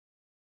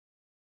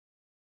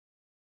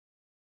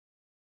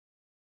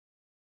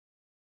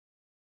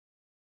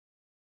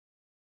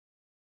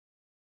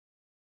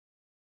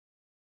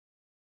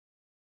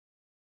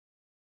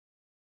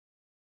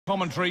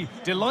commentary.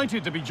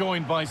 Delighted to be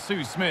joined by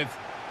Sue Smith.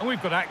 And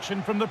we've got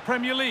action from the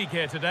Premier League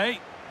here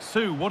today.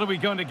 Sue, what are we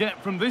going to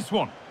get from this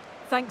one?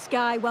 Thanks,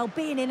 Guy. Well,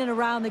 being in and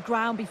around the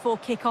ground before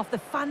kick-off, the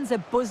fans are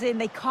buzzing.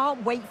 They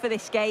can't wait for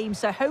this game.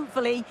 So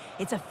hopefully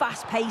it's a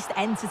fast-paced,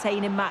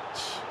 entertaining match.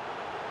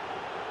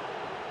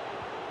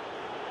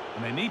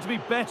 And they need to be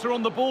better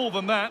on the ball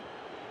than that.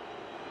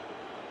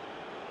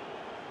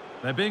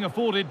 They're being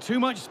afforded too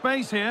much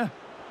space here.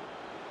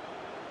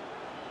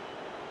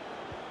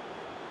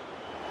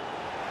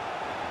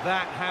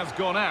 That has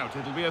gone out.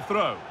 It'll be a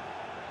throw.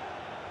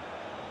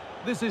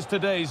 This is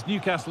today's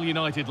Newcastle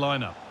United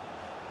lineup.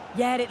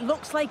 Yeah, it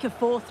looks like a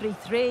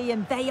 4-3-3,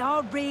 and they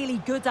are really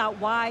good out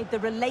wide. The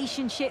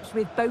relationships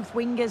with both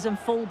wingers and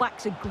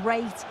fullbacks are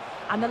great,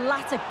 and the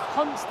latter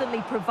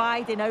constantly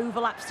providing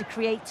overlaps to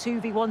create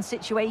 2v1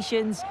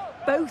 situations.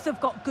 Both have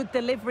got good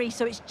delivery,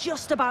 so it's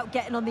just about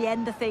getting on the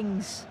end of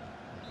things.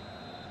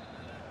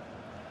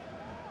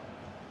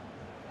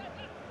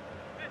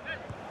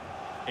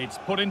 It's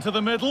put into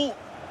the middle.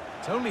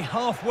 It's only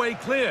halfway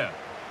clear.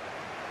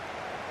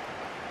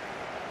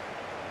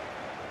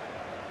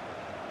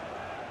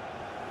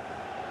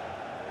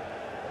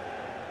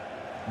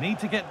 Need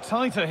to get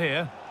tighter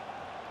here.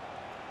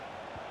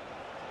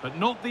 But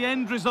not the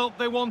end result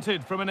they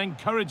wanted from an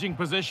encouraging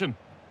position.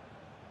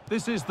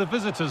 This is the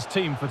visitors'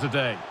 team for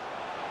today.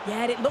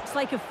 Yeah, it looks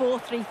like a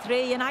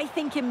 4-3-3, and I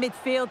think in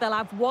midfield they'll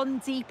have one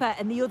deeper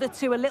and the other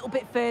two a little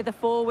bit further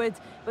forward.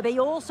 But they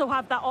also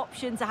have that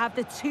option to have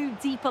the two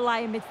deeper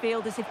lying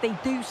midfielders if they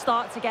do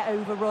start to get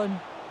overrun.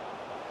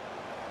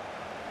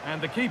 And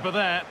the keeper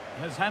there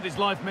has had his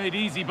life made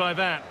easy by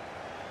that.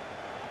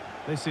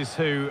 This is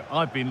who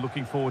I've been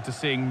looking forward to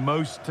seeing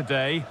most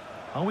today.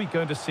 Are we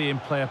going to see him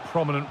play a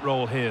prominent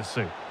role here,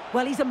 Sue?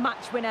 Well, he's a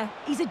match winner.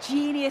 He's a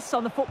genius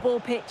on the football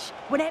pitch.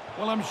 Well,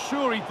 I'm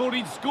sure he thought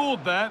he'd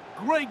scored there.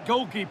 Great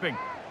goalkeeping.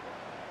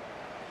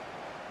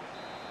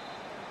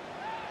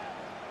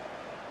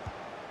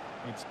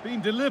 It's been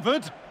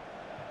delivered.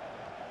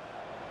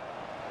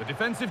 The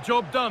defensive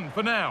job done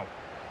for now.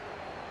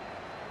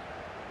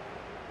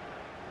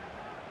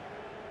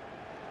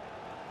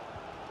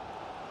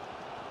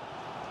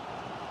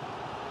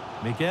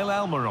 Miguel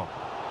Almiron.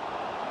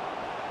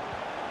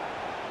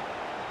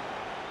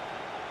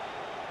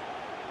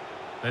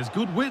 There's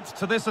good width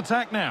to this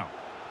attack now.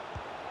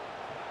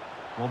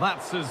 Well,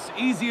 that's as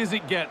easy as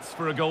it gets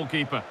for a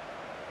goalkeeper.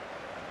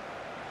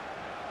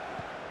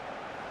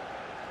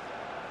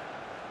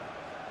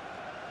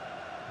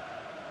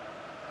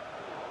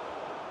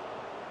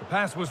 The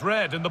pass was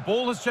read and the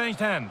ball has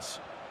changed hands.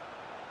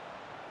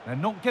 They're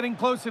not getting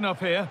close enough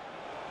here.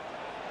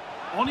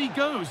 On he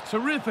goes,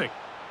 terrific.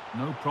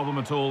 No problem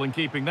at all in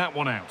keeping that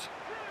one out.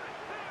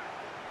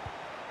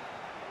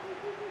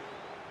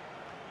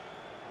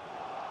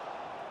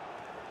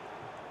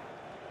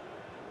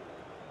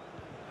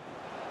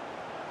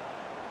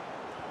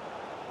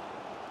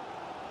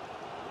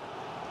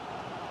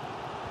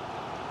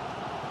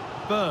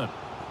 Burn.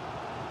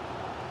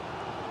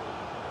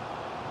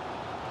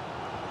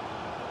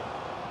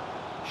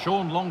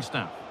 Sean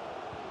Longstaff.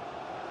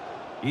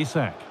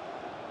 Isak.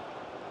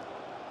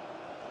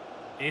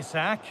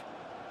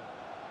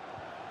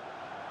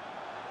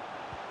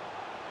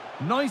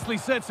 Nicely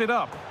sets it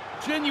up.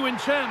 Genuine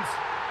chance.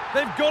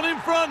 They've gone in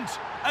front.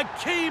 A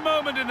key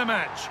moment in the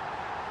match.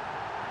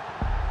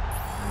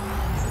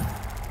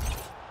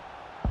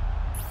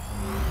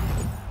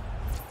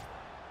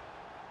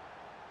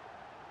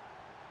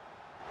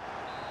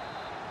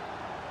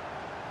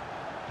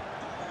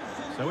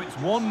 So it's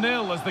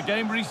 1-0 as the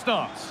game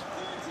restarts.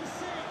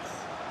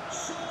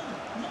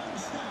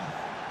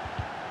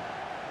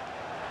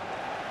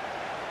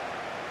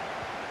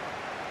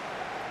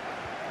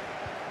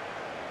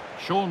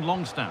 Sean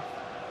Longstaff.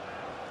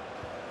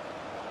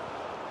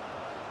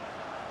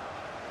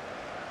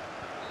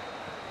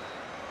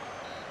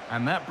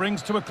 And that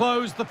brings to a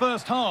close the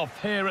first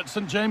half here at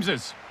St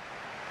James's.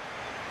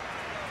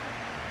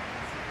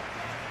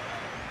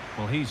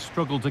 Well, he's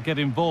struggled to get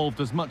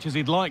involved as much as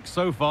he'd like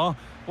so far.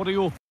 What are your